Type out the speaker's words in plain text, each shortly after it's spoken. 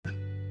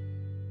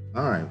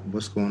All right,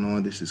 what's going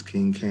on? This is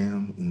King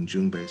Cam in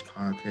Junbei's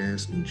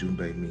podcast, and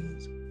Junbei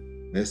means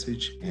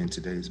message, and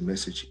today's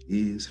message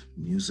is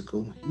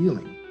musical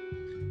healing.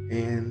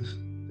 And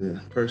the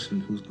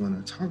person who's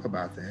going to talk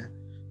about that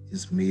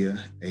is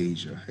Mia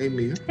Asia. Hey,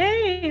 Mia,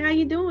 Hey, how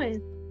you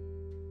doing?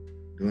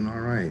 doing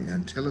all right.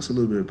 And tell us a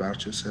little bit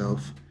about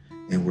yourself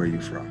and where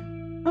you're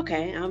from.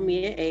 Okay, I'm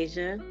Mia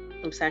Asia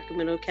from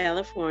Sacramento,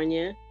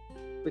 California,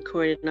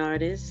 recording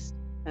artist.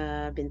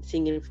 I've been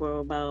singing for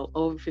about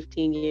over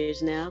 15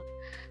 years now.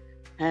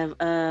 Have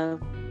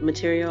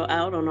material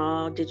out on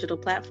all digital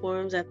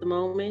platforms at the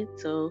moment.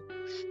 So,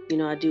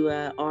 I do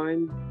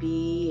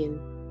R&B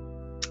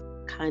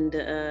and kind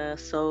of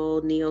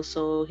soul, neo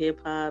soul, hip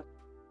hop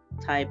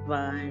type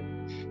vibe.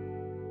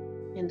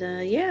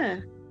 And yeah,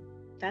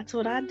 that's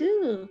what I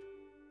do.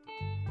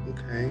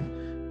 Okay.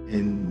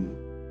 And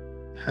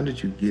how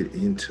did you get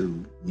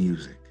into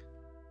music?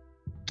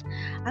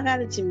 I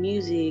got into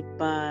music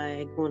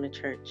by going to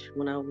church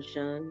when I was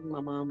young. My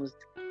mom was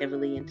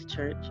heavily into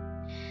church.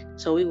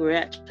 So we were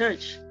at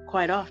church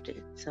quite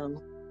often.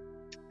 So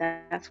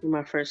that's where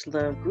my first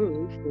love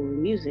grew for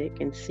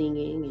music and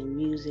singing and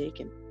music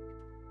and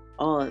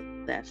all of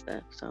that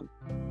stuff. So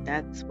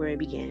that's where it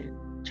began.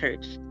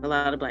 Church. A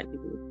lot of black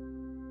people,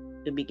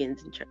 it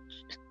begins in church.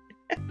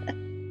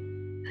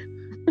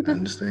 I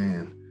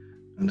understand.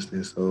 I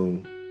understand.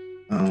 So,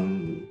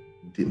 um,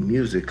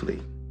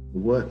 musically,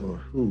 what or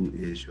who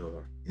is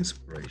your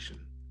inspiration?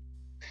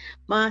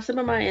 Some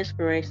of my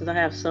inspirations, I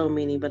have so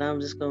many, but I'm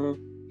just gonna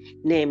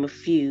name a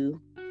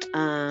few.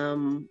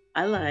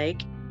 I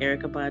like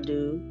Erica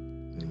Badu.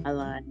 I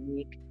Mhm.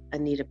 like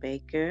Anita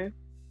Baker.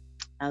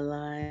 I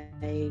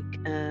like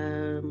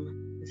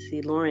let's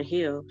see, Lauren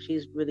Hill.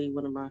 She's really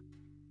one of my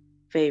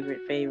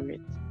favorites.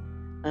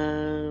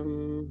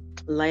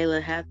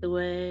 Layla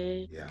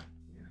Hathaway. Yeah,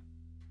 yeah.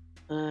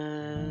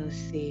 Let's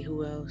see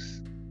who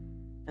else.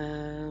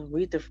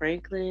 Aretha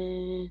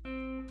Franklin,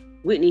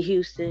 Whitney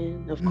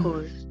Houston, of Mm,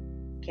 course.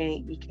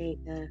 Can't you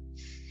can't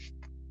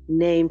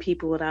name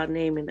people without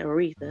naming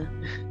Aretha.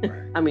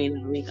 right. I mean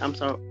Aretha. I'm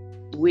sorry,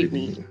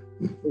 Whitney Whitney.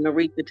 and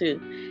Aretha too.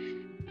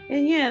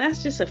 And yeah,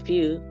 that's just a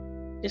few.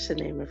 Just to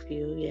name a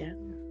few. Yeah.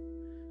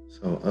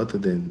 So, other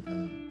than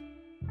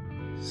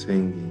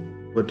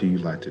singing, what do you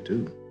like to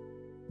do?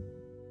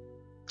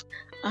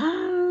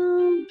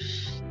 Um,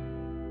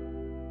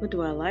 what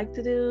do I like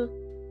to do?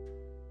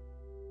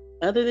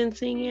 Other than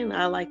singing,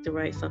 I like to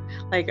write songs.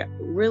 Like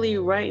really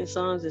writing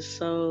songs is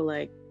so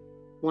like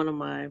one of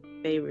my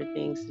favorite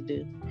things to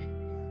do.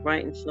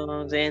 Writing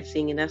songs and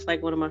singing, that's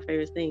like one of my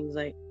favorite things.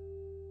 Like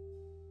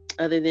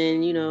other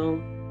than,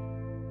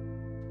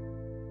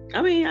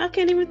 I mean, I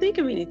can't even think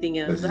of anything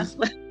else. Because That's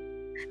like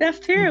that's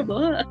mm, terrible,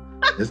 huh?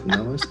 it's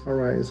no, it's all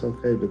right. It's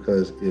okay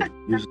because if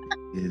music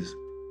is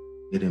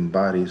it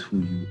embodies who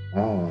you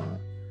are,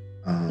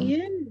 um,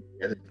 Yeah.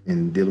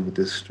 and dealing with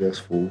this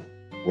stressful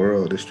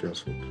world, this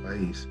stressful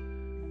place.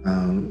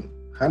 Um,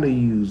 how do you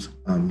use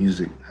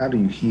music? How do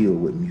you heal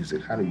with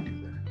music? How do you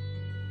do that?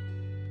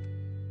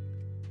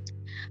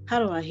 How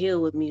do I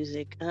heal with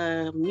music?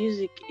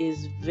 Music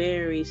is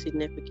very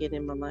significant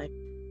in my life.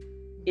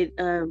 It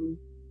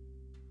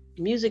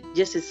music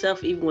just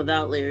itself, even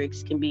without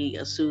lyrics, can be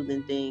a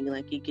soothing thing.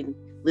 Like you can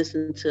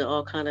listen to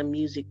all kind of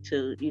music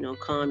to,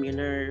 calm your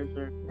nerves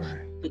or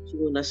Right. put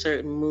you in a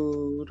certain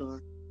mood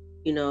or,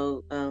 you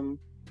know, um,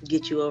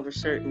 get you over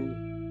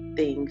certain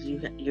things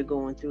you're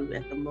going through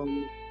at the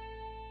moment.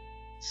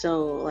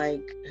 So,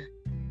 like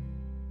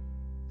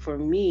for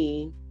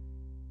me,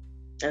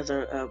 as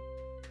a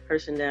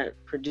person that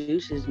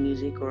produces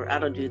music, or I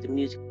don't do the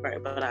music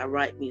part, but I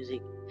write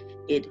music,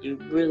 it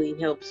really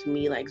helps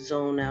me like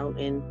zone out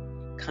and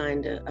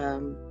kind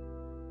of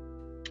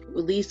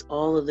release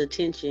all of the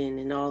tension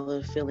and all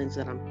the feelings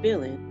that I'm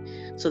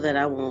feeling so that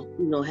I won't,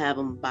 have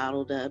them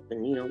bottled up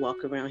and,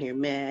 walk around here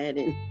mad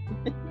and,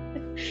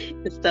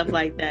 and stuff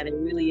like that. It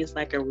really is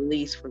like a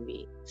release for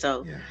me.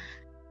 So, Yeah.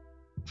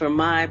 from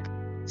my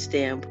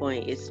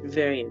standpoint, it's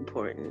very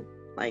important.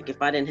 Like,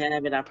 if Right. I didn't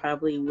have it, I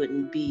probably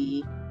wouldn't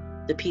be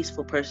the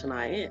peaceful person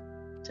I am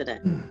today.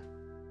 Mm.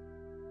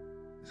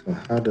 So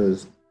how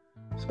does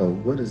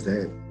what is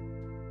that?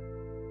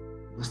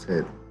 What's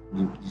that?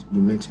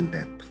 You mentioned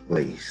that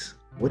place.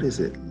 What is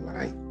it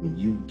like when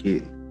you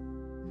get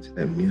into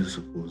that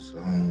musical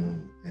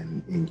zone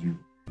and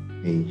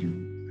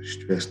you are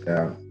stressed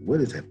out? What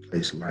is that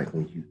place like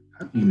when you?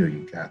 How do you know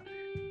you got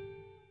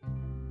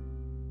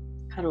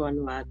How do I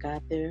know I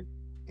got there?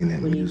 in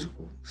that What do you?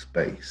 musical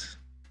space?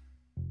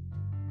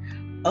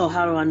 Oh,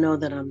 how do I know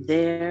that I'm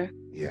there?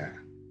 Yeah.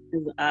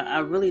 'Cause I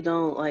really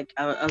don't like.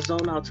 I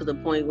zone out to the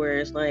point where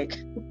it's like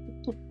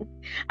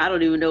I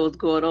don't even know what's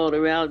going on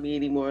around me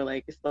anymore.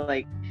 Like it's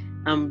like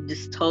I'm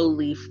just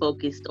totally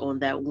focused on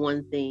that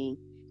one thing,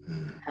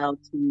 Mm. how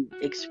to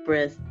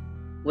express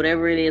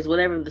whatever it is,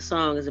 whatever the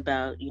song is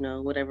about,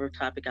 whatever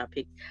topic I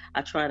pick.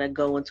 I try to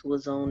go into a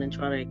zone and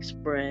try to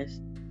express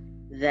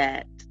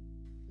that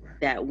Right.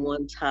 that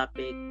one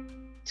topic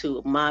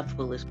to my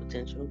fullest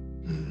potential.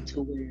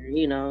 to where,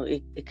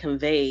 it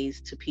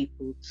conveys to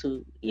people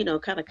to,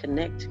 kind of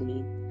connect to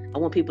me. I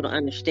want people to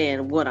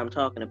understand what I'm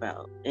talking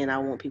about, and I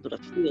want people to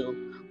feel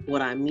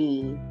what I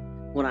mean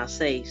when I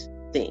say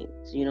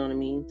things. You know what I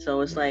mean?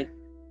 So it's like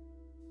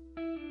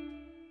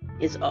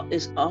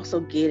it's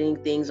also getting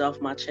things off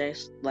my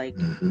chest, like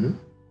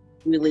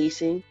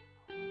releasing.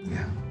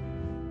 Yeah.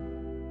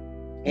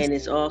 And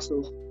it's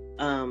also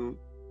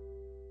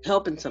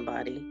helping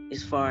somebody,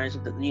 as far as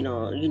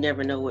you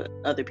never know what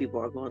other people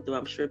are going through.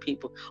 I'm sure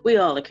we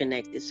all are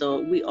connected, so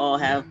we all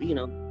have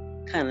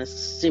kind of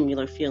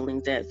similar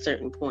feelings at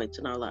certain points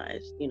in our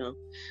lives,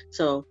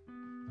 so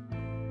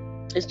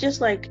it's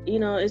just like,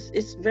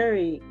 it's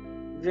very,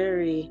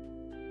 very,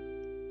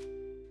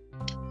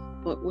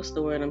 what's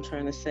the word I'm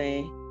trying to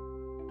say,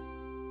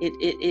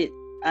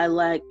 I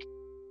like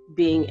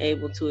being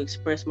able to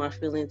express my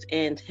feelings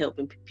and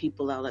helping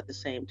people out at the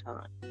same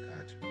time.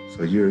 Gotcha.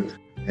 So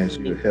as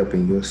you're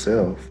helping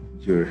yourself,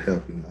 you're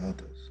helping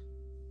others.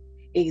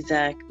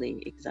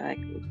 Exactly.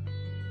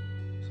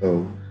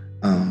 So,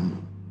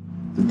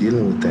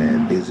 dealing with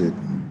that, is it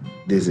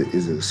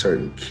a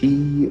certain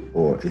key,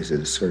 or is it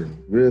a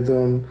certain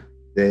rhythm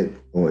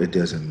or it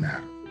doesn't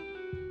matter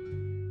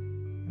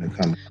when it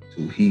comes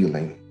to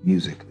healing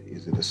musically?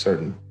 Is it a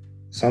certain?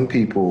 Some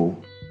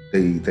people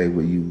they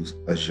will use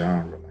a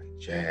genre like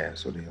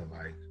jazz, or they'll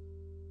like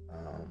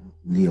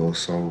neo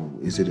soul.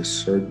 Is it a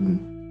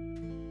certain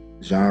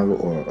genre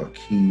or a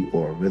key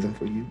or a rhythm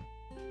for you?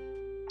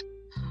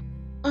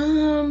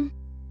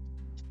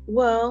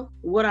 Well,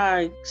 what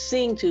I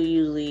sing to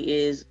usually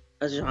is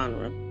a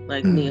genre,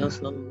 like neo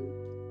soul,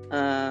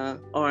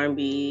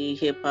 R&B,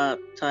 hip hop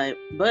type.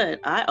 But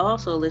I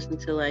also listen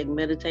to like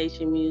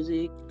meditation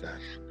music. Gotcha.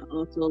 I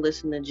also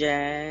listen to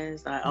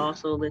jazz. I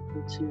also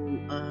listen to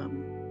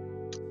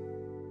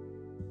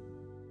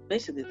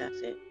basically that's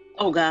it.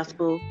 Oh,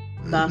 gospel.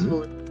 You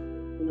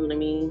know what I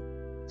mean?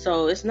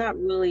 So it's not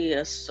really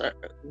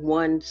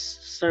one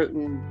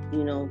certain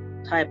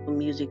type of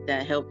music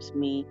that helps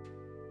me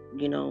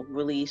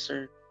release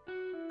or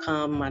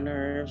calm my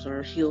nerves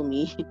or heal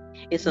me.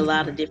 It's a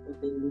lot of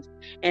different things.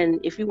 And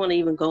if you want to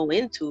even go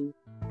into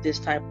this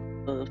type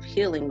of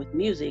healing with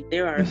music,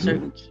 there are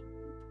certain keys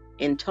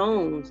and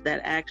tones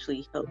that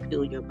actually help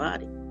heal your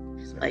body.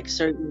 Like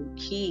certain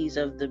keys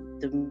of the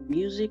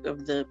music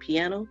of the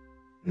piano,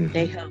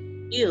 they help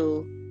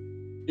heal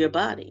your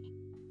body.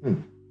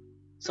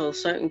 So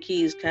certain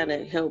keys kind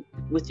of help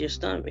with your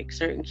stomach,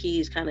 certain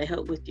keys kind of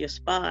help with your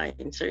spine,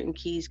 and certain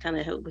keys kind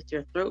of help with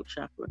your throat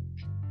chakra.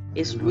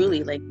 It's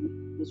really like,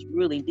 it's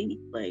really deep,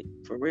 like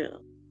for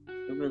real.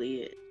 It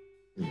really is.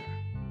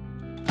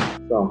 Yeah.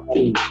 So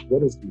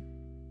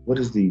what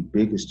is the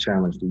biggest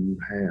challenge that you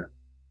have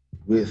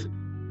with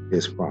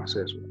this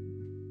process?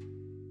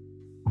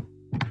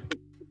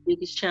 The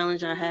biggest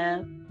challenge I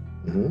have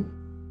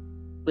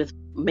with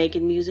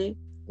making music?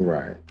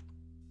 Right.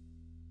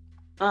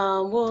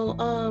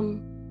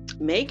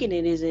 Making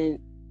it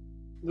isn't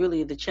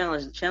really the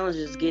challenge. The challenge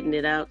is getting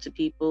it out to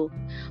people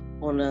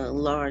on a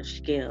large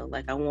scale.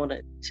 Like, I want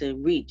it to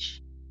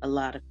reach a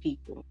lot of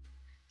people.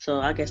 So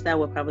I guess that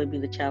would probably be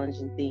the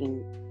challenging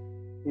thing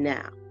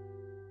now,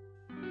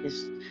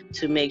 is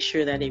to make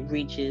sure that it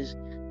reaches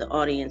the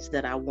audience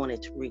that I want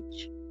it to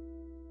reach.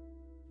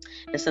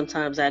 And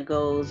sometimes that's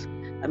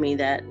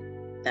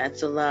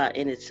a lot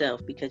in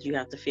itself, because you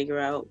have to figure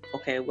out,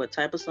 okay, what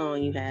type of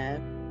song you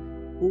have,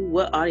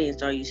 what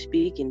audience are you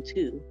speaking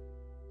to?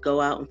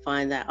 Go out and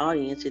find that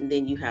audience, and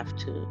then you have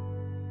to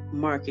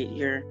market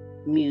your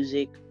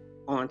music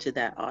onto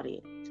that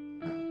audience.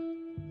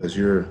 Because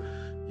you're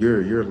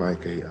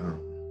like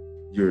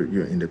you're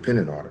an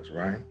independent artist,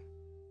 right?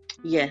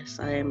 Yes,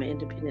 I am an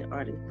independent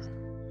artist.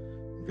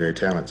 Very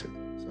talented.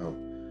 So.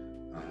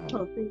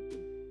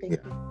 Thank you.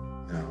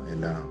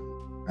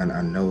 And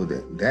I know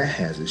that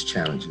has its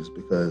challenges,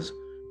 because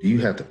do you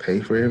have to pay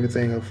for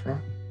everything up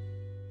front?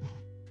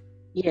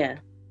 Yeah.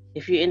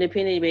 If you're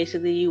independent,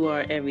 basically you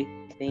are everything.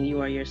 You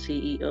are your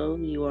CEO,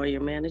 you are your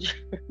manager,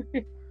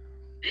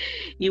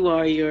 you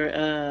are your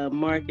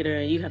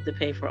marketer, and you have to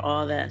pay for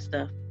all that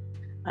stuff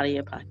out of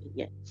your pocket.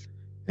 Yes.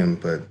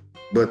 But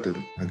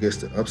I guess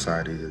the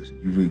upside is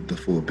you reap the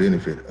full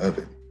benefit of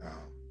it.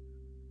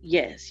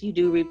 Yes, you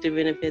do reap the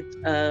benefits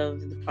of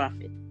the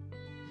profit.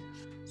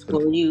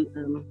 So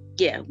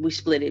we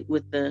split it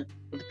with the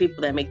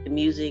people that make the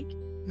music.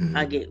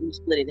 We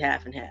split it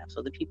half and half.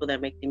 So the people that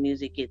make the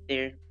music get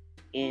their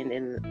end,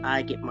 and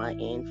I get my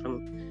end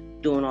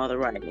from doing all the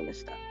writing and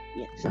stuff.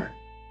 Yes. Right.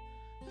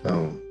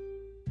 So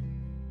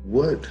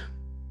what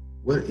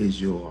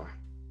is your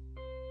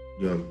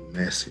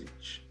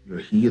message, your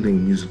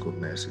healing musical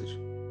message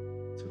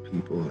to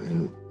people?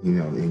 And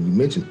you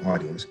mentioned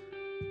audience.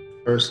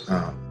 First,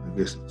 I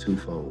guess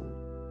twofold.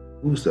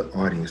 Who's the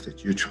audience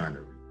that you're trying to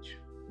reach?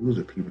 Who's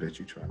the people that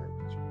you're trying to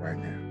reach right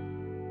now?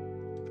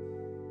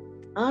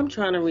 I'm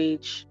trying to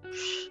reach,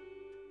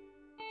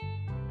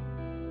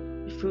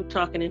 if we're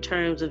talking in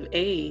terms of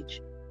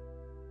age,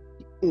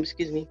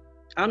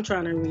 I'm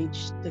trying to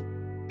reach the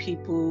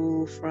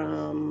people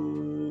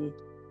from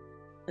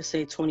let's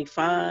say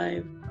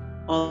 25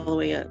 all the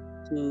way up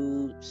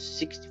to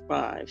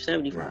 65,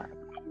 75,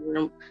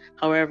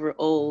 however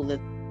old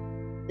that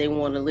they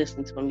want to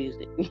listen to my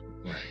music.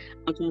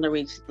 I'm trying to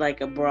reach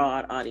like a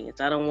broad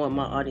audience. I don't want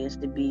my audience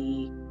to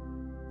be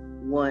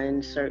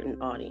one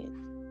certain audience.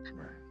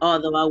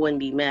 Although I wouldn't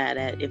be mad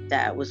at if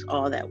that was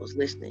all that was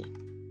listening.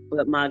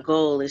 But my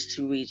goal is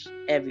to reach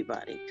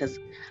everybody, because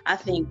I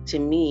think, to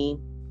me,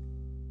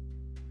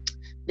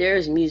 there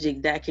is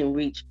music that can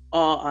reach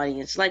all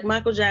audiences. Like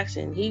Michael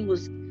Jackson,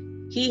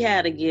 he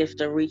had a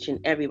gift of reaching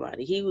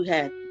everybody. He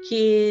had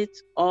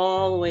kids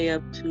all the way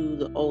up to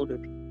the older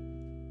people.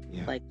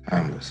 Yeah, like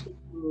timeless.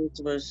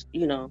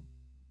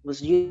 Was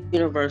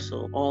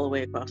universal all the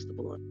way across the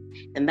board,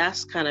 and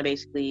that's kind of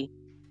basically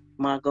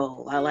my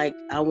goal. I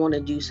want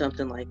to do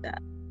something like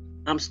that.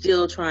 I'm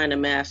still trying to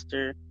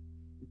master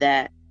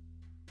that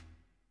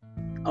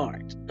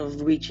art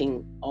of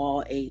reaching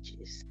all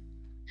ages.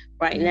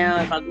 Right now,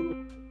 if I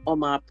go on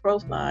my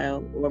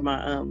profile or my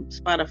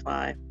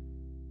Spotify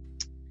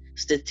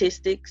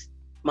statistics,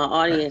 my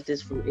audience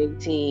is from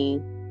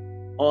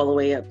 18 all the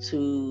way up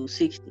to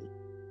 60.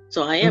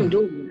 So I am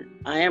doing that.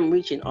 I am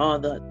reaching all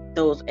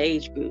those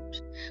age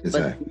groups.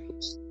 Exactly.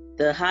 But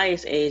the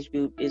highest age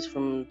group is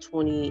from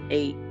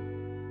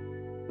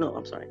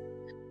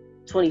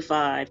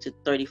 25 to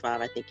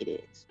 35, I think it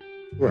is.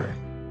 Right.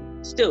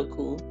 Still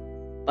cool,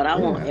 but I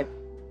want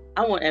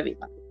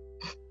everybody.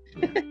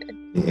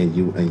 and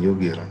you'll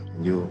get them.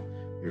 And you'll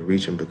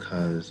reach them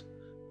because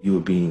you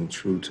are being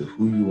true to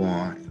who you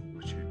are and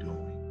what you're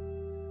doing.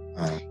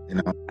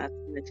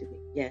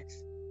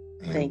 Yes.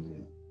 And Thank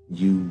you.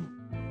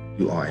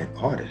 You are an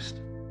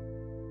artist,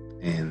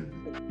 and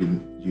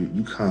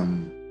you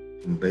come,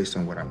 and based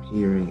on what I'm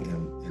hearing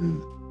and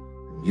the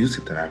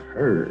music that I've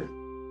heard,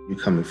 you're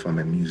coming from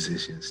a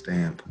musician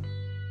standpoint,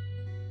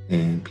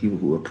 and people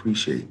who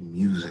appreciate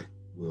music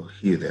will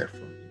hear that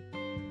from you.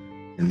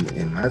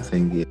 And my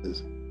thing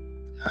is,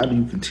 how do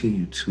you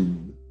continue to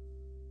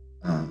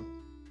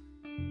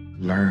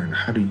learn?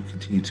 How do you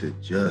continue to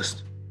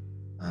adjust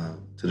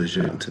to the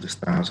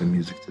styles of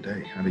music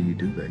today? How do you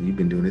do that? You've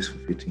been doing this for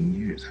 15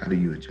 years. How do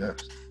you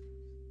adjust?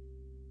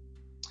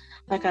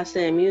 Like I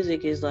said,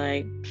 music is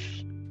like,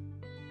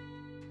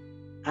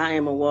 I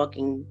am a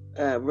walking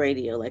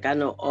radio. Like, I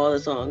know all the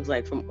songs,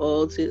 like from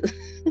old to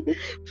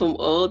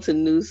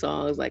new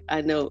songs. Like, I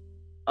know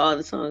all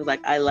the songs.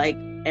 Like, I like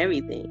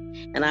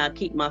everything, and I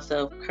keep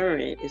myself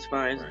current as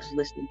far as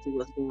listening to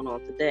what's going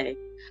on today,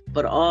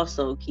 but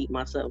also keep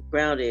myself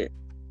grounded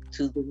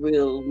to the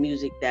real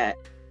music, the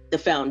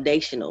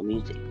foundational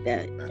music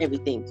that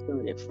everything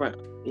started from.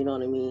 You know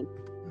what I mean?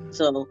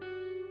 So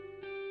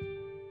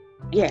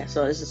yeah,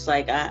 so it's just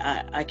like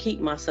I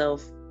keep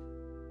myself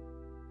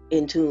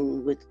in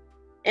tune with,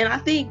 and I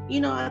think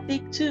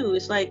too,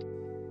 it's like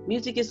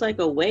music is like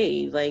a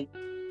wave. Like,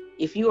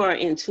 if you are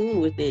in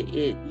tune with it,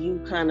 you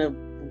kind of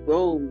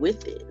roll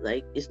with it.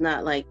 Like, it's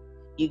not like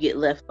you get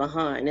left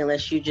behind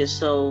unless you're just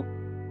so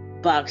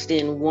boxed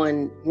in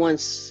one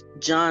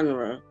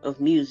genre of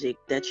music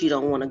that you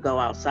don't want to go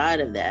outside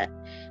of that.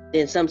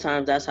 Then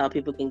sometimes that's how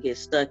people can get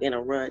stuck in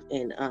a rut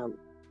and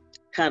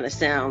kind of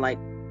sound like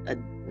a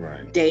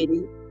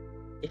dated,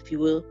 if you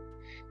will.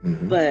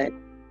 But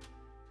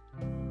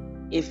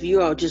if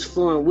you are just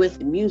flowing with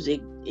the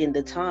music in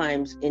the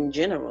times in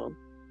general,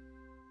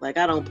 like,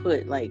 I don't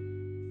feel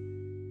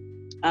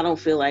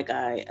like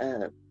I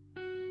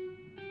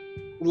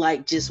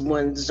like just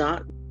one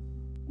genre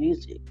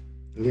music.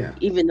 Yeah.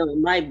 Even though it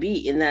might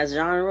be in that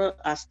genre,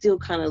 I still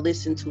kind of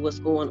listen to what's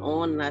going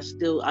on, and I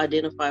still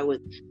identify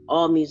with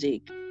all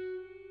music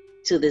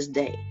to this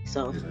day.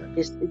 So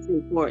it's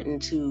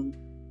important to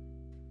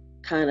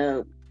kind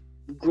of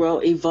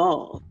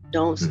evolve.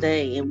 Don't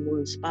stay in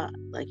one spot.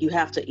 Like, you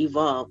have to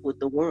evolve with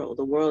the world.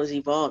 The world is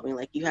evolving.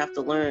 Like, you have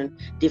to learn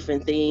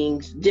different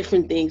things,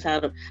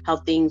 how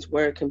things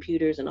work,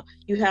 computers and all.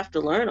 You have to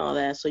learn all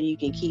that so you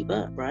can keep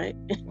up, right?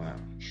 Wow.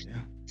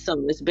 Yeah.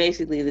 So it's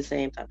basically the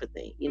same type of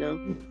thing, you know?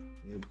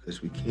 Yeah,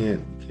 because we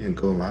can't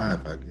go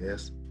live, I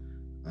guess.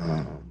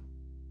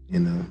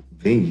 In a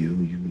venue,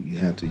 you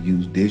have to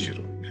use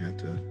digital. You have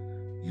to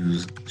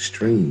use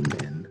stream.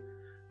 And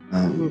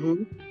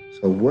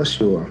so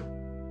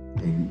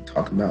and you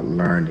talked about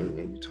learning,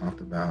 and you talked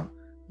about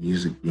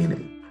music being a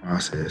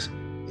process,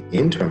 an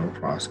internal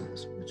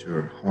process with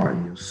your heart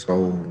and your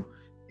soul,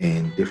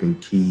 and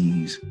different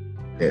keys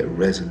that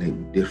resonate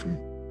with different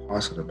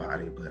parts of the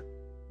body. But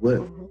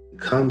what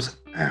comes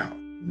out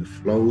and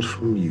flows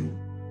from you,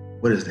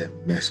 what is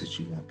that message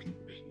you want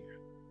people to hear?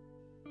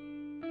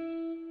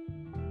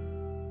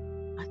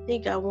 I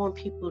think I want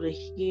people to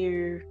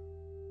hear,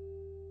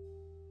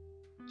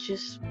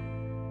 just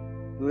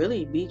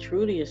really be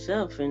true to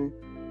yourself, and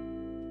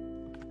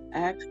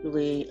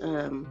actually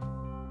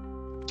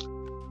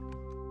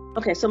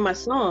okay, so my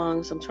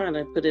songs, I'm trying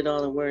to put it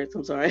all in words,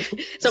 I'm sorry.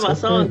 Some of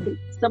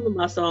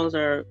my songs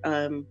are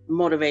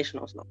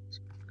motivational songs.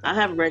 I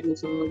have regular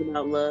songs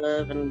about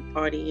love and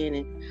partying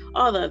and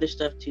all the other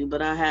stuff too,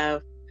 but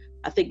I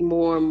think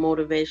more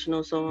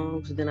motivational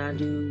songs than I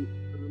do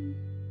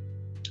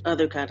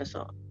other kind of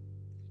song.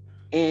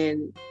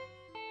 And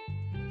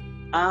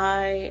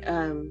I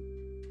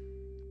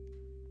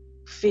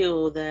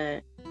feel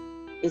that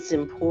it's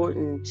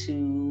important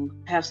to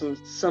have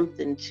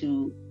something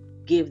to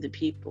give the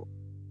people.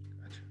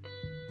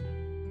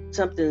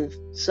 Something,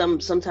 some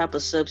type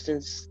of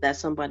substance that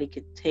somebody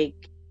could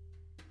take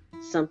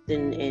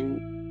something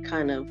and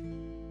kind of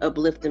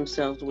uplift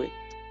themselves with.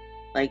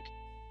 Like,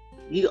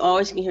 you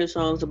always can hear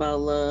songs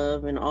about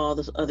love and all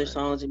the other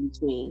songs in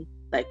between.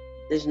 Like,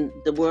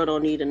 the world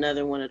don't need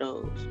another one of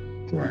those.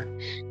 Right.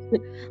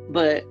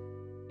 But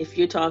if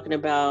you're talking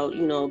about,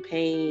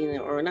 pain,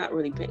 or not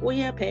really pain, well,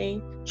 yeah,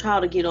 pain, how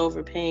to get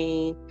over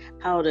pain,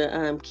 how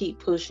to keep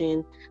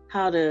pushing,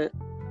 how to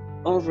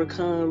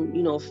overcome,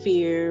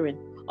 fear and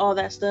all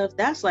that stuff.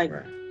 That's like,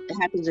 Right. It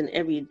happens in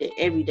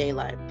everyday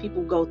life.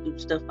 People go through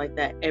stuff like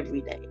that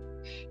every day.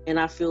 And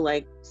I feel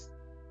like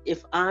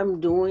if I'm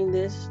doing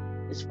this,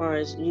 as far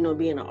as,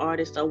 being an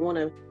artist, I want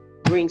to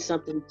bring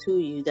something to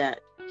you that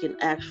can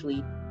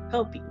actually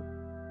help you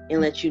and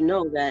let you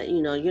know that,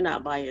 you're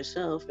not by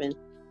yourself, and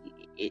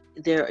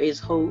there is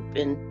hope,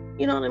 and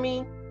you know what I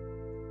mean?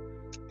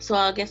 So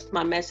I guess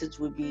my message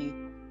would be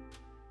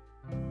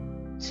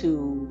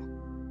to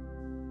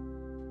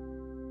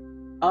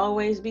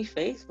always be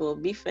faithful,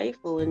 and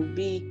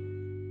be,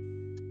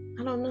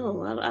 I don't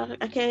know,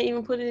 I can't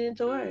even put it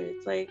into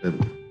words. Like,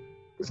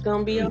 it's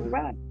gonna be all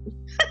right.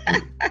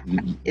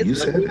 You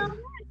said it.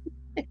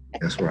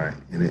 That's right.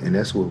 And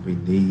that's what we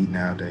need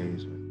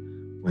nowadays.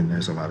 When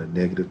there's a lot of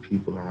negative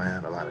people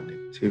around, a lot of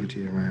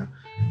negativity around,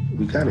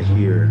 we got to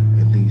hear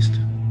at least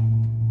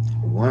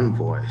one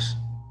voice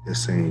that's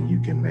saying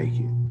you can make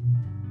it.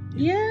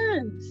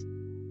 Yes,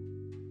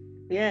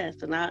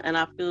 and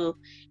I feel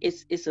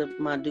it's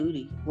my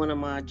duty, one of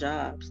my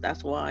jobs.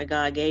 That's why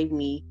God gave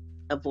me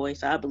a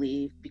voice, I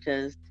believe,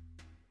 because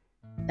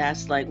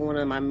that's like one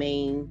of my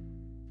main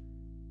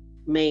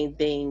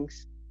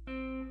things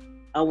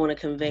I want to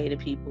convey to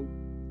people.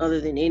 Other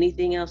than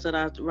anything else that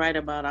I write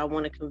about, I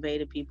want to convey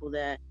to people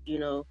that,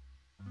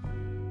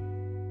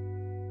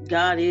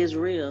 God is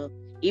real.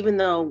 Even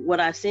though what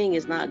I sing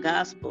is not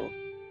gospel,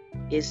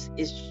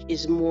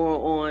 it's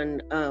more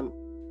on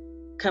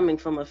coming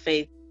from a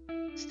faith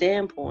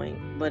standpoint,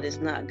 but it's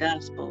not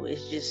gospel.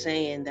 It's just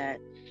saying that,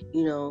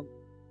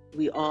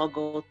 we all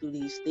go through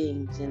these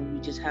things, and we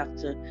just have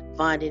to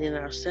find it in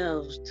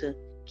ourselves to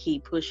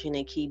keep pushing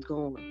and keep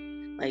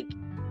going. Like,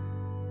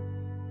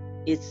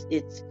 it's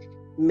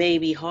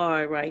maybe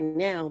hard right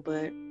now,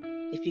 but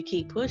if you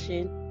keep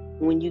pushing,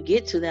 when you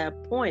get to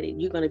that point,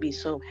 you're going to be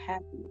so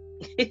happy.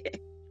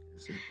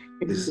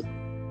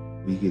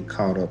 We get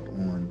caught up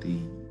on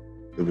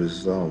the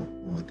result,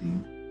 or the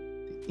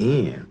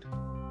end.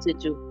 The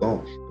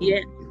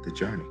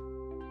journey.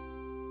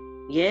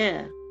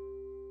 Yeah.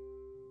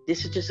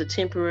 This is just a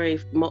temporary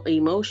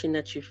emotion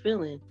that you're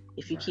feeling.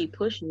 If you keep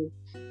pushing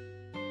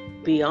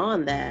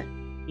beyond that,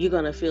 you're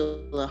going to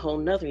feel a whole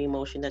nother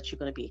emotion that you're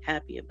going to be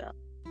happy about.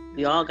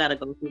 We all got to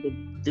go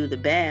through the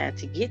bad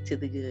to get to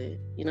the good.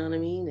 You know what I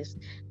mean? It's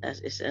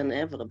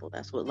inevitable.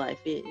 That's what life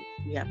is.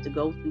 You have to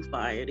go through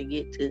fire to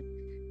get to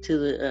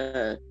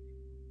the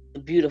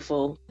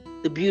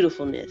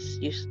beautifulness.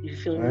 You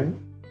feel me? Right.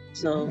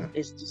 So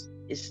it's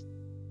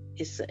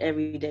an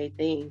everyday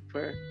thing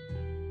for.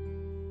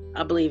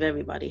 I believe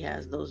everybody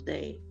has those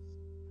days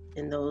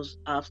and those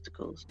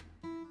obstacles.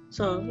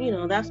 So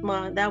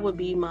that would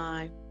be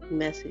my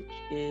message: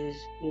 is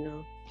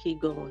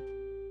keep going.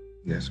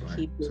 That's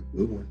right. It's a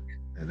good one.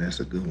 And that's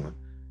a good one.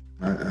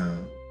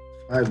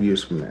 5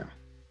 years from now,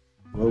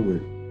 what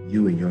would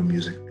you and your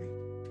music be?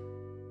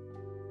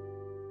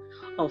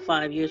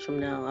 5 years from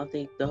now, I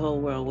think the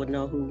whole world would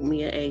know who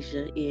Mia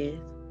Asia is.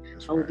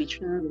 I will be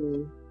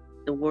traveling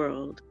the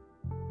world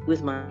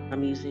with my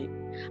music.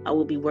 I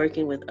will be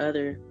working with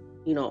other,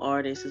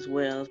 artists as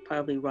well,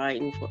 probably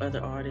writing for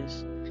other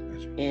artists,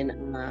 and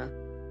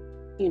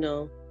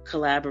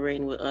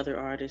collaborating with other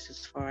artists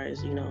as far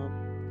as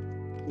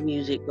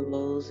music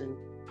goes. And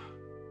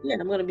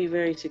I'm going to be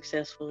very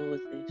successful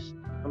with this.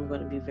 I'm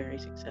going to be very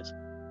successful.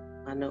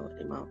 I know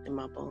it in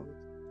my bones.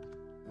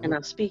 And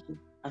I speak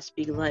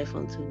life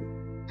unto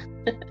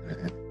it.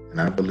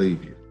 And I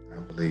believe you.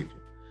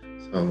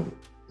 So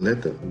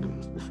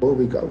before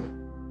we go,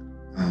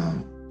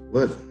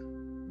 where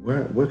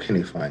can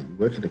they find you?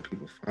 Where can the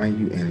people find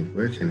you, and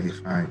where can they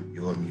find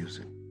your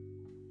music?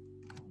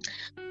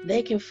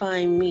 They can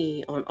find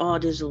me on all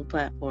digital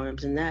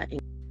platforms, and that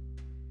includes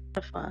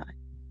Spotify,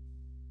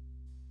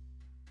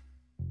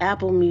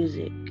 Apple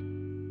Music,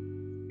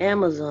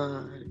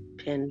 Amazon,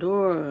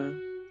 Pandora,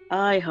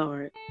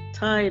 iHeart,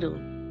 Tidal,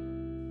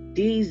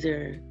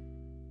 Deezer,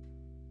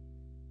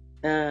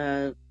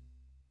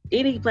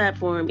 any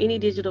platform, any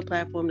digital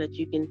platform that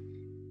you can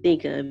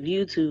think of,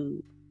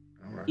 YouTube.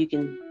 Right. You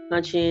can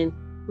punch in.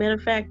 Matter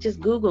of fact, just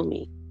Google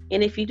me.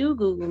 And if you do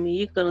Google me,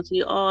 you're going to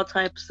see all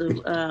types of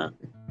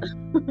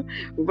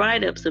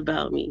write-ups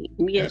about me.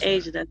 Mia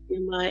Asia, that's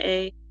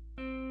MIA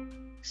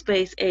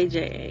space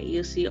AJA.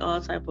 You'll see all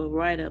type of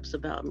write-ups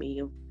about me,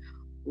 of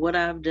what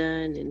I've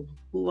done and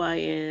who I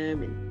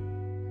am, and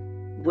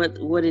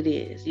what it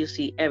is. You'll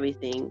see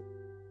everything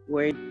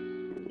where.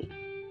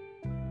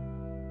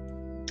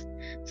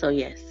 So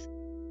yes.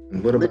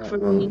 And what Look about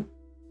for me.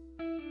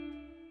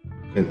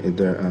 and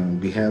there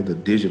we have the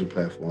digital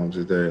platforms.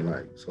 Is there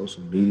like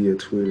social media,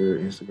 Twitter,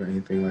 Instagram,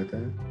 anything like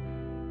that?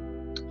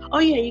 Oh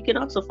yeah, you can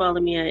also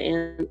follow me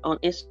on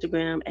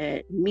Instagram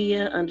at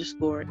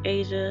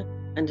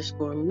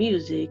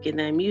Mia_Asia_music, and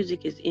that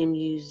music is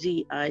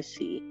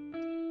MUZIC.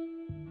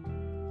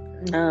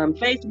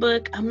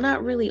 Facebook, I'm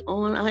not really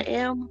on. I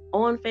am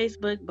on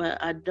Facebook,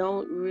 but I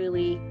don't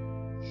really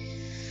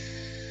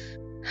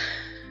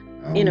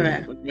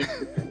interact with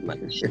Facebook that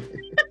much.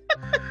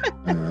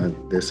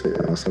 That's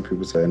it. Some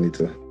people say I need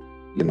to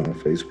get on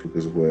Facebook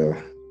as well,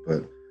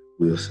 but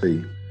we'll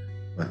see.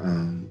 But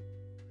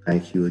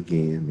thank you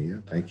again,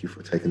 Mia. Thank you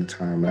for taking the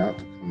time out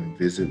to come and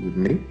visit with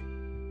me.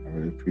 I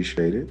really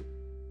appreciate it.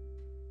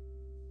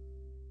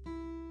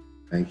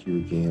 Thank you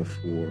again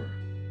for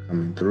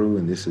coming through.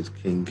 And this is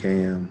King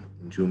Cam,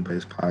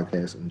 Njumbe's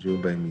podcast.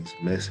 Njumbe means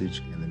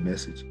message, and the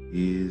message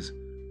is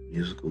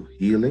musical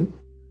healing.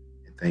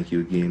 And thank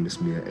you again,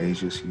 Miss Mia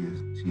Asia.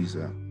 She's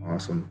an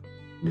awesome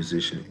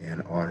musician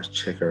and artist.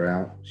 Check her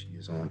out. She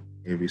is on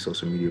every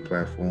social media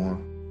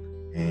platform.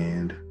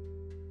 And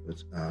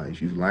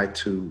if you'd like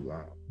to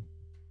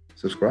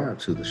subscribe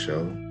to the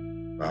show,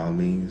 by all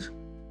means,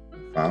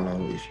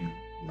 follow. If you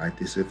like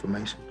this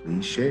information,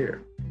 please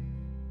share.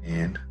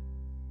 And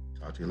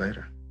talk to you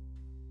later.